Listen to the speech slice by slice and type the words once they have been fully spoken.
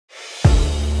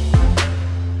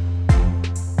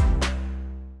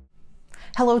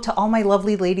Hello to all my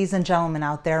lovely ladies and gentlemen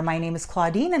out there. My name is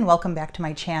Claudine and welcome back to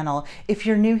my channel. If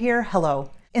you're new here,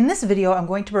 hello. In this video, I'm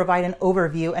going to provide an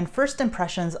overview and first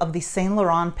impressions of the Saint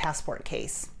Laurent passport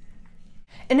case.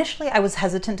 Initially, I was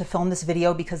hesitant to film this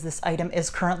video because this item is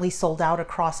currently sold out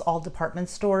across all department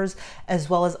stores as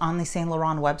well as on the Saint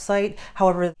Laurent website.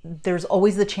 However, there's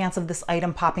always the chance of this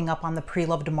item popping up on the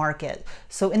pre-loved market.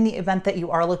 So in the event that you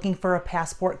are looking for a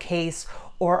passport case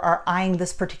or are eyeing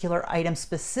this particular item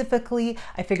specifically,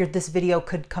 I figured this video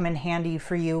could come in handy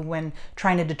for you when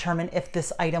trying to determine if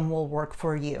this item will work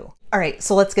for you. All right,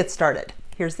 so let's get started.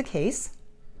 Here's the case,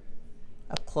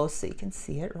 up close so you can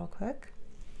see it real quick.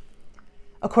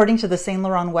 According to the Saint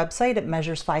Laurent website, it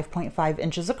measures 5.5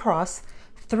 inches across,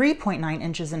 3.9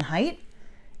 inches in height,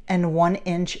 and 1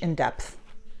 inch in depth.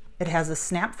 It has a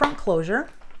snap front closure.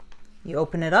 You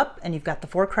open it up and you've got the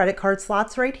 4 credit card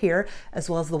slots right here, as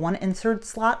well as the 1 insert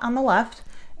slot on the left,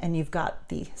 and you've got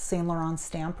the Saint Laurent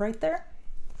stamp right there.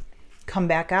 Come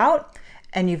back out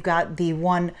and you've got the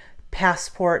 1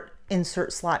 passport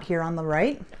insert slot here on the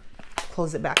right.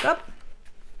 Close it back up.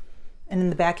 And in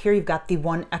the back here, you've got the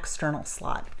 1 external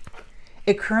slot.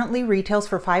 It currently retails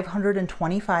for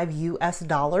 $525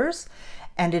 US,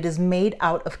 and it is made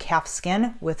out of calf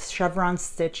skin with chevron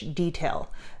stitch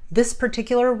detail. This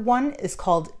particular one is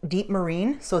called Deep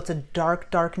Marine, so it's a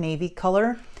dark, dark navy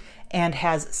color and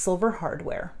has silver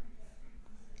hardware.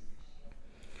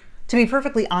 To be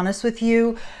perfectly honest with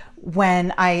you,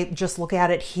 when I just look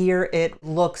at it here, it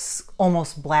looks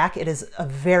almost black. It is a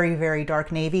very, very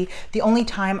dark navy. The only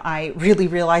time I really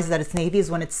realize that it's navy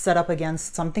is when it's set up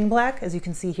against something black. As you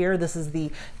can see here, this is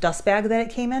the dust bag that it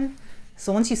came in.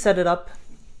 So once you set it up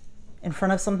in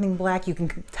front of something black, you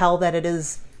can tell that it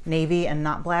is navy and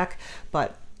not black.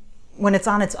 But when it's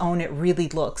on its own, it really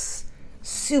looks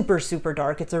super, super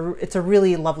dark. It's a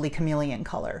really lovely chameleon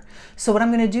color. So what I'm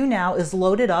going to do now is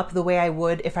load it up the way I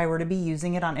would if I were to be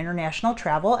using it on international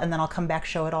travel, and then I'll come back,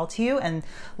 show it all to you, and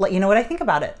let you know what I think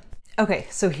about it. Okay,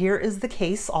 so here is the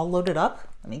case all loaded up.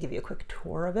 Let me give you a quick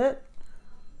tour of it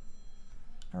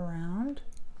around.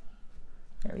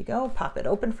 There we go. Pop it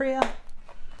open for you.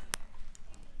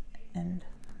 And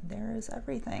there is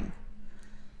everything.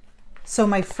 So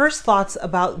my first thoughts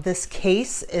about this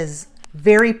case is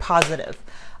very positive.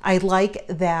 I like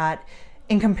that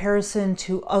in comparison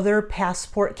to other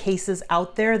passport cases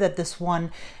out there, that this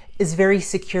one is very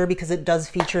secure because it does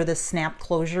feature this snap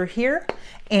closure here.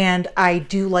 And I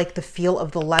do like the feel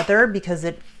of the leather because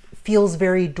it feels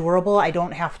very durable. I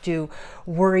don't have to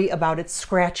worry about it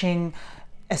scratching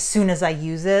as soon as I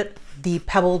use it. The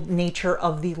pebbled nature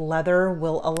of the leather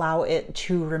will allow it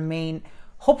to remain,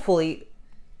 hopefully,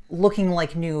 looking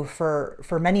like new for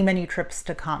many, many trips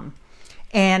to come.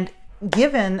 And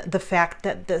given the fact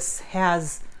that this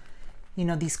has, you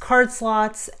know, these card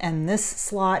slots and this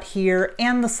slot here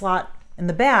and the slot in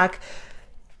the back,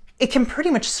 it can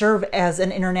pretty much serve as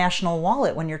an international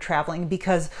wallet when you're traveling,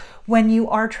 because when you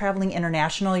are traveling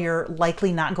international, you're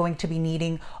likely not going to be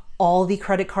needing all the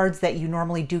credit cards that you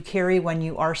normally do carry when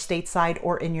you are stateside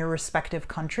or in your respective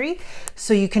country.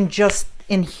 So you can just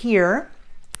in here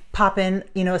pop in,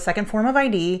 you know, a second form of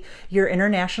ID, your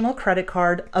international credit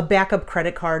card, a backup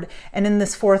credit card, and in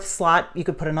this 4th slot, you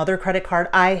could put another credit card.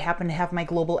 I happen to have my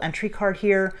global entry card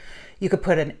here. You could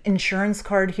put an insurance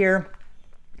card here.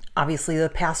 Obviously, the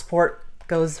passport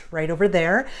goes right over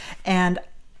there. And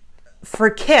for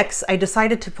kicks, I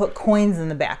decided to put coins in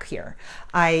the back here.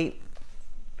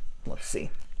 Let's see.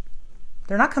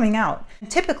 They're not coming out.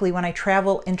 Typically, when I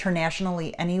travel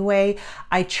internationally anyway,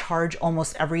 I charge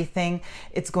almost everything.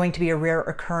 It's going to be a rare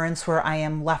occurrence where I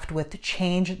am left with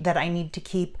change that I need to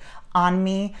keep on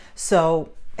me. So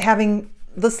having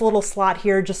this little slot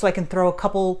here just so I can throw a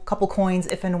couple coins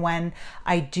if and when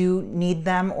I do need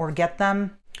them or get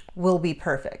them will be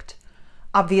perfect.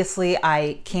 Obviously,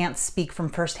 I can't speak from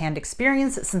firsthand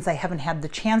experience since I haven't had the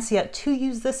chance yet to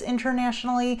use this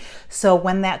internationally. So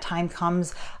when that time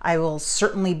comes, I will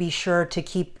certainly be sure to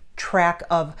keep track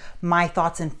of my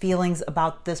thoughts and feelings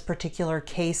about this particular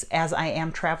case as I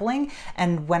am traveling.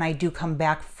 And when I do come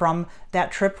back from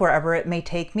that trip, wherever it may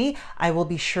take me, I will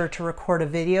be sure to record a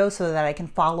video so that I can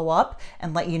follow up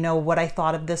and let you know what I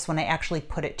thought of this when I actually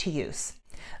put it to use.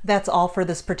 That's all for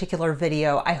this particular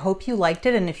video. I hope you liked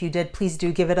it, and if you did, please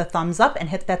do give it a thumbs up and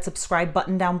hit that subscribe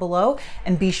button down below,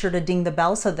 and be sure to ding the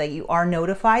bell so that you are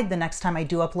notified the next time I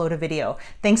do upload a video.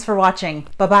 Thanks for watching.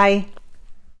 Bye-bye.